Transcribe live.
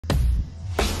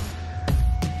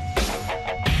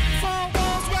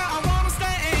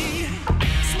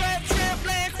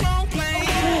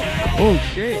Oh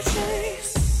shit.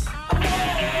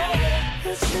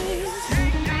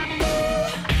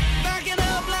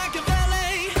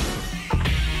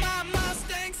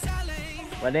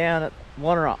 We're down at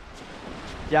Wonnerup.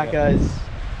 Jacko's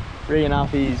rigging up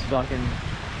his fucking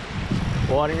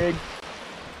whiting rig.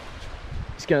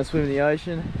 Just gonna swim in the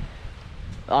ocean.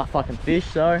 Ah, fucking fish,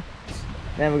 sorry.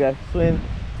 Then we'll go swim.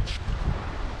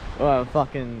 Oh,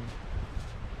 fucking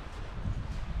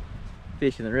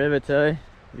fish in the river too.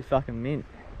 Be fucking mint.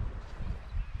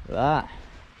 Look at that.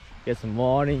 Get some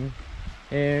whiting,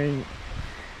 herring,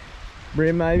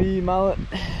 brim maybe, mullet.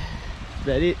 That's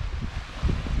about it.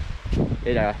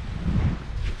 There you go.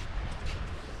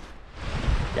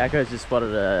 Jacko's just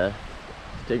spotted a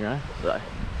stingray, so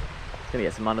gonna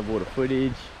get some underwater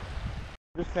footage.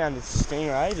 Just found this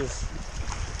stingray just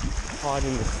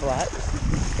hiding in the flat.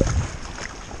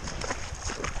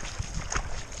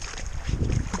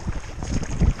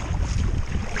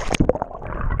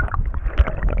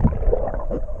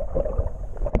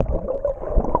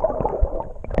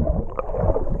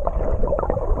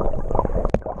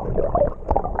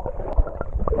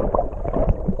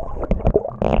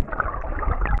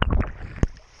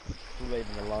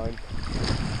 Alone.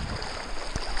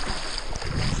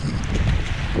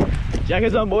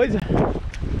 Jacko's on, boys.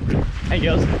 Hey,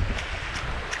 girls.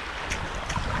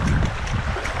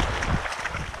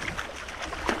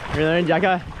 You're in,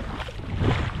 Jacko.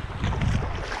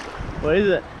 What is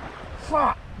it?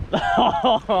 Fuck!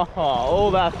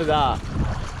 All that for that.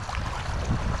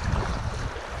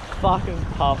 Fucking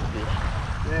tough fish.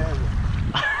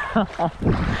 Yeah.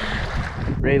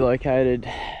 Relocated.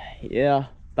 Yeah.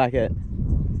 Back at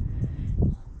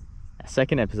a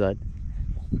second episode,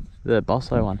 the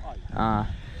Bosso one.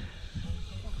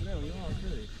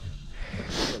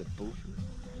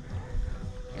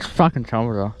 It's fucking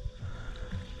chomper.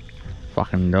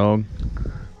 Fucking dog.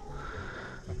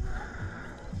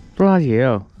 Bloody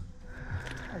hell.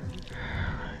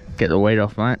 Get the weight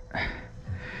off, mate.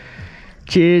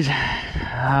 Cheers.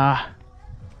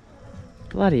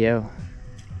 Bloody hell.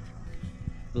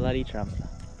 Bloody trumpeter.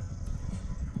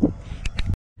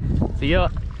 See ya,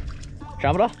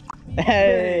 trumpeter.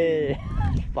 Hey,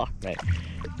 fuck mate,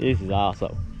 this is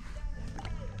awesome.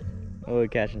 Oh, we're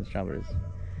catching trumpeters.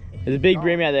 There's a big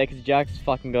brim out there because Jack's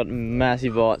fucking got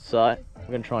massive bites, so we're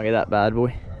gonna try and get that bad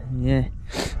boy. Yeah,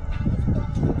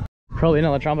 probably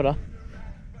another trumpeter.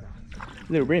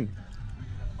 Little brim,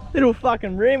 little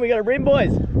fucking brim. We got a brim,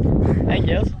 boys and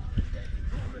girls.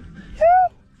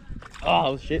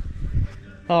 Oh shit!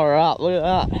 All right, look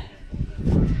at that.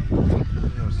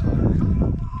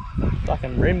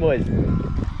 Fucking brim, boys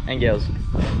and girls.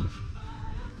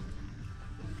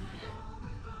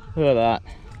 Look at that.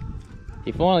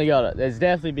 He finally got it. There's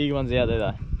definitely big ones out there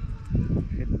though,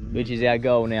 which is our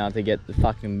goal now, to get the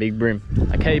fucking big brim,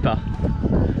 a keeper,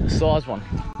 a size one.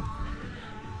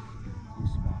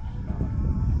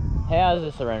 How's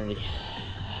the Serenity?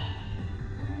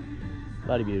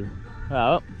 Bloody beautiful.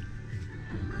 Well,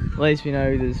 at least we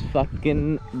know there's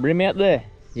fucking brim out there.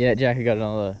 Yeah, Jackie got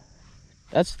another.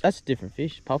 That's a different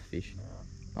fish, pufferfish.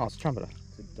 Oh, it's a trumpeter.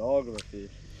 It's a dog of a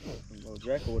fish. Well,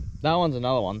 Jack would. That one's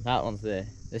another one. That one's there.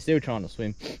 They're still trying to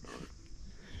swim.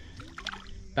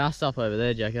 Bass up over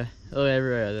there, Jacko. Oh,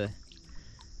 everywhere over there.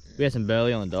 We had some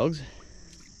burley on the dogs.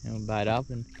 And we'll bait up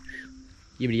and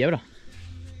yibbity yabba.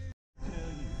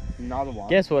 Another one.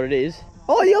 Guess what it is?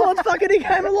 Oh, the other one's fucking, he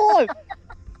came alive!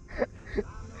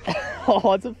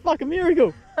 Oh, it's a fucking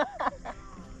miracle.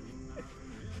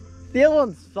 The other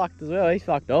one's fucked as well, he's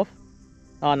fucked off.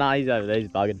 Oh no, he's over there, he's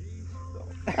bugging.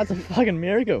 That's a fucking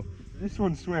miracle. This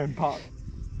one swam past.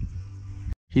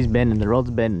 She's bending, the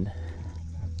rod's bending.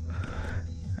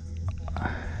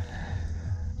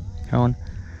 Come on.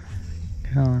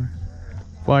 Come on.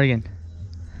 Fight again.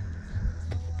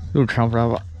 Little trumpeter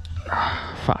over.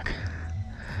 Oh, fuck.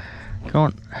 Come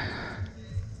on.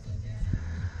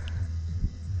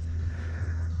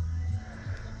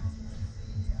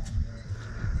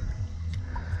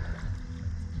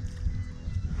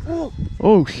 Oh.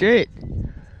 Oh shit.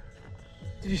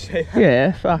 Did you see that?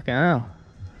 Yeah, fucking hell.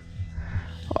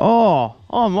 Oh,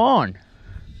 I'm on.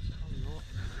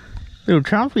 Little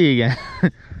Trumpy again.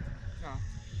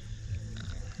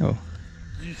 Oh.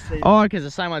 Did you see that? Oh, because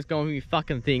the same one's gone with your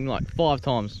fucking thing like 5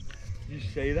 times. Did you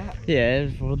see that? Yeah.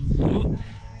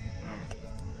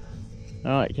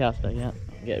 Alright, cast back out.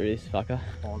 Get rid of this fucker.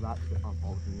 Oh, that's the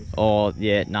unbolting this. Oh,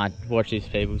 yeah, nah, watch this,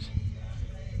 peoples.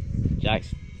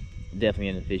 Jack's definitely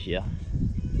in the fish here.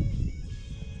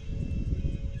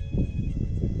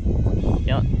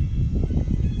 Yep.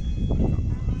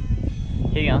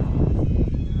 Keep going.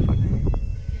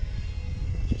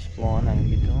 Just flying, having a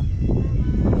good time.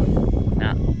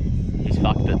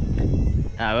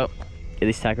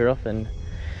 this tacker off and...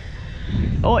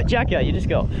 Oh, Jacko, you just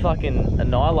got fucking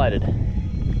annihilated.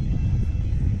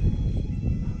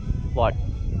 Like...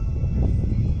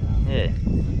 Yeah.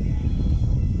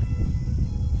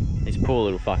 This poor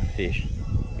little fucking fish.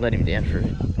 Let him down for it.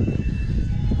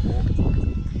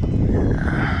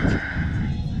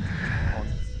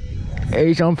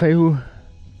 He's on, people.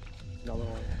 Another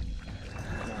one.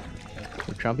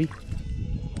 No. Trumpy?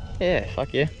 Yeah,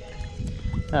 fuck yeah.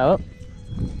 Oh well.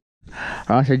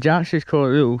 Alright, so Jack's just caught a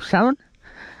little salmon.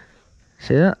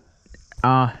 See that?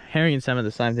 Herring and salmon are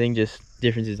the same thing, just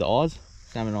difference is the eyes.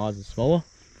 Salmon eyes are smaller.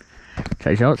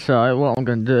 Okay, so what I'm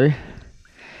going to do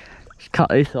is cut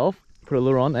this off, put a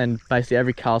lure on, and basically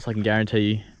every cast I can guarantee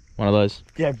you one of those.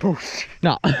 Yeah, bush.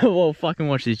 No, well, fucking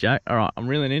watch this, Jack. Alright, I'm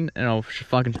reeling in and I'll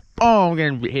fucking... Oh, I'm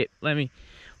getting hit. Let me...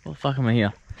 What the fuck am I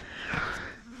here?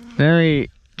 Let me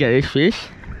get this fish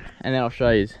and then I'll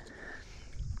show you.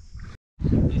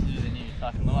 This is the new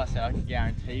fucking lure, so I can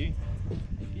guarantee you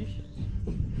a fish.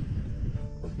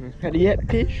 Ready yet,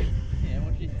 fish? Yeah,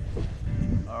 watch this.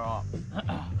 Alright.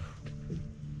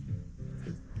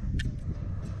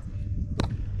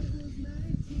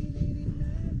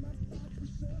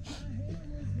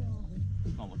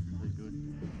 Not looking too good.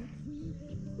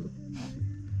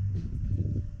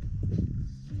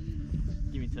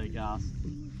 Give me 2 casts.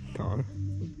 No.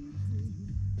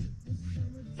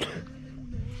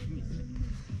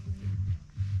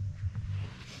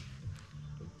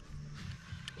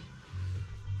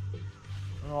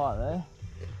 Right there.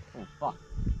 Oh fuck.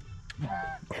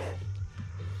 There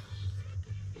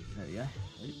we go.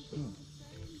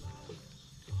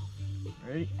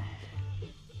 Ready?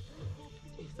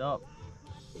 Stop.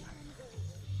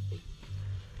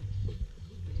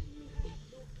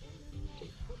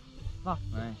 Fuck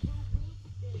me.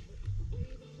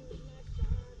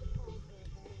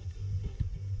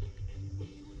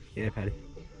 Yeah, Paddy.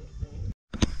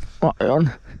 Right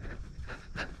on.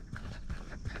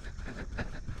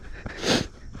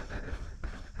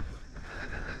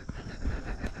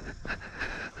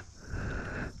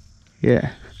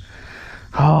 Yeah.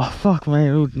 Oh fuck me,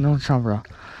 no chopper.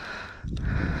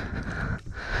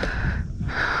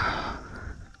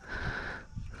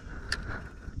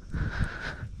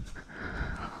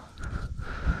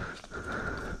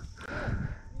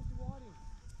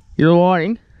 You're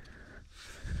whiting?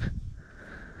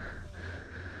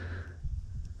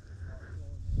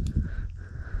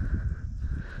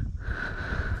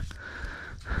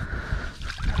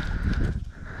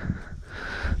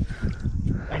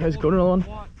 That guy's got another one.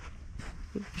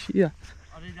 Yeah.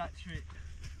 I did that trick.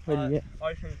 What did you get?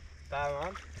 Open barrel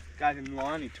arm, gave him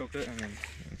line, he took it, and then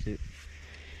That's it.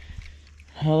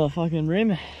 Oh, the fucking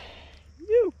rim.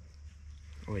 You.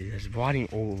 oh, yeah, there's whiting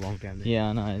all along down there. Yeah,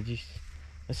 I know. Just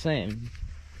I see him.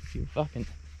 You fucking.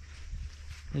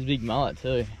 There's a big mullet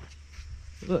too.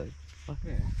 Look. Fuck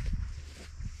Yeah.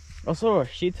 I saw a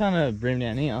shit ton of brim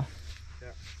down here.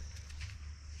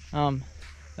 Yeah.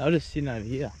 They were just sitting over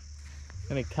here.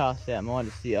 Gonna cast out mine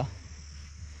to steer.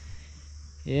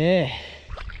 Yeah.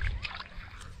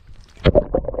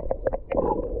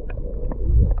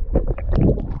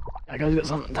 That guy's got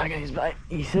something tagging his bait,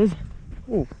 he says.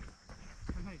 Ooh.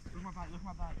 Hey, look my bait, look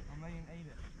my bait. I'm letting him eat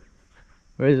it.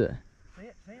 Where is it? See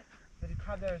it, see it? There's a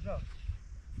crab there as well.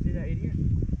 See that idiot?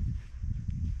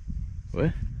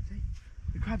 Where? See?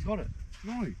 The crab's got it.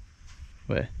 No.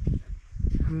 Where?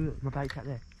 My bait cat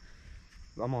there.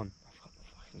 I'm on. I've got the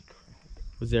fucking crab.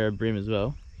 Was there a brim as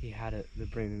well? He had it, the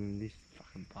brim, and this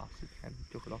fucking bastard came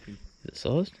and took it off him. Is it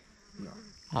sized? No.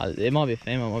 Oh, there might be a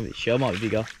female, might be a shell, might be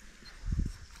bigger. I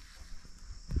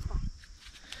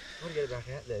want to get it back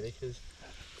out there because...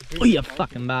 Oh, you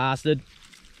fucking bastard.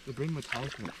 The brim was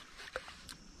tasting it.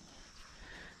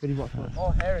 But he wants one. Oh,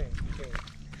 herring.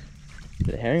 Is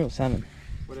it herring or salmon?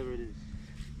 Whatever it is.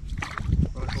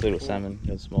 It's little salmon,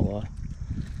 got a small eye.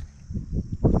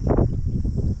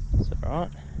 It's alright.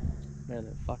 Where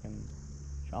the fucking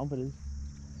trumpet is.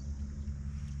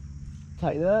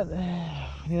 Take that. Look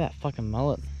at that fucking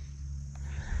mullet.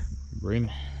 Brim.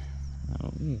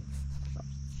 Oh,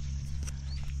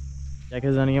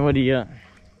 Jacko's on again, what do you got?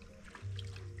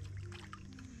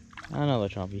 Another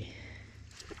trumpy.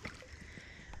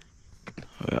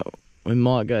 Well, we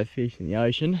might go fish in the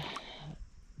ocean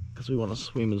because we want to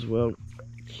swim as well.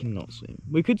 Cannot swim.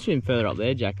 We could swim further up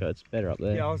there, Jacko. It's better up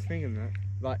there. Yeah, I was thinking that.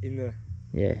 Like in the...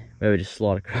 Yeah, where we just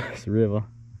slide across the river.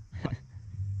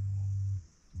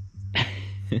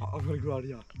 I've got a good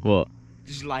idea. What?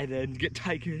 Just lay there and get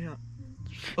taken out.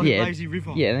 Like Yeah, a lazy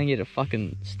river. Yeah, then get a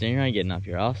fucking stingray getting up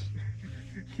your ass.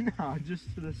 Nah, just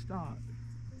for the start.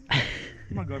 I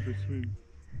might go for a swim.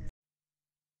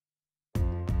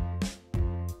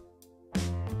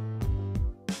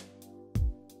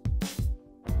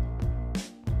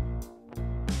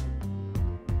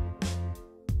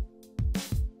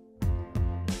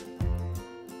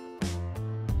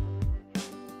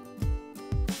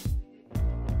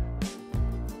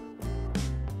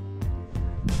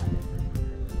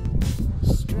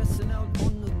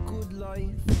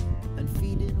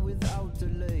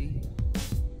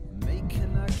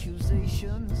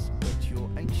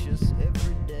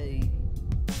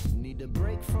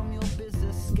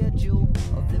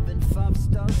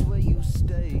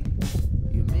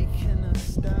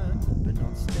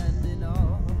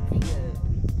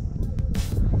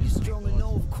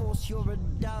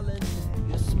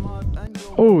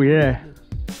 Oh yeah.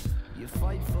 You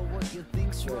fight for what you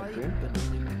think's right, but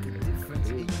only make a difference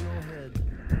in your head.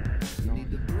 You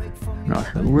need a break from your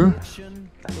addiction.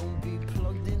 Don't be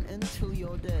plugged in until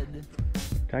you're dead.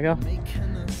 Can I go? Making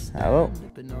a stand, Hello.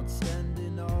 but not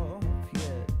standing off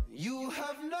yet. You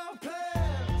have no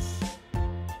plans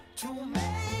to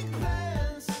make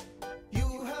plans.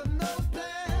 You have no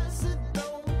plans that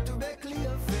don't directly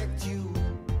affect you.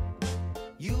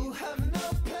 You have no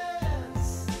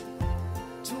plans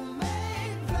to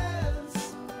make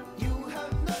plans. You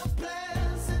have no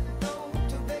plans that don't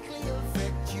directly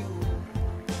affect you.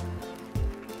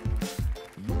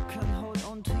 You can hold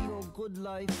on to your good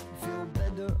life, feel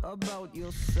better about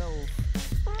yourself.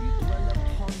 You dwell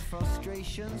upon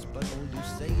frustrations, but all you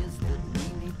say is that we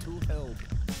need to help.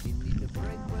 You need a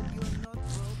break, but you're not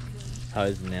broken.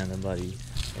 Hosing down the bloody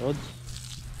rods.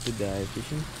 Good day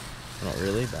fishing. Well, not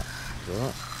really, but it's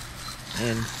alright.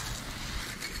 And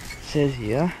it says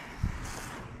here,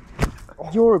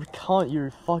 you're a cunt, you're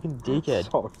a fucking dickhead.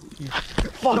 Sorry. You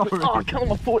fuck, oh, come on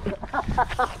my foot.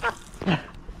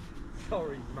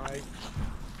 Sorry, mate.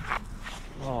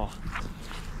 Oh,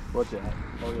 Watch out.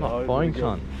 Oh, not fine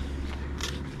cunt.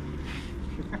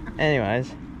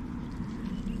 Anyways,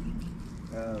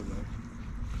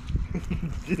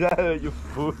 Did that hurt your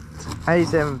foot?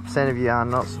 87% of you are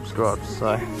not subscribed,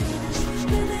 so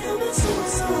please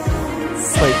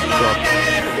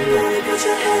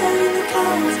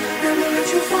subscribe.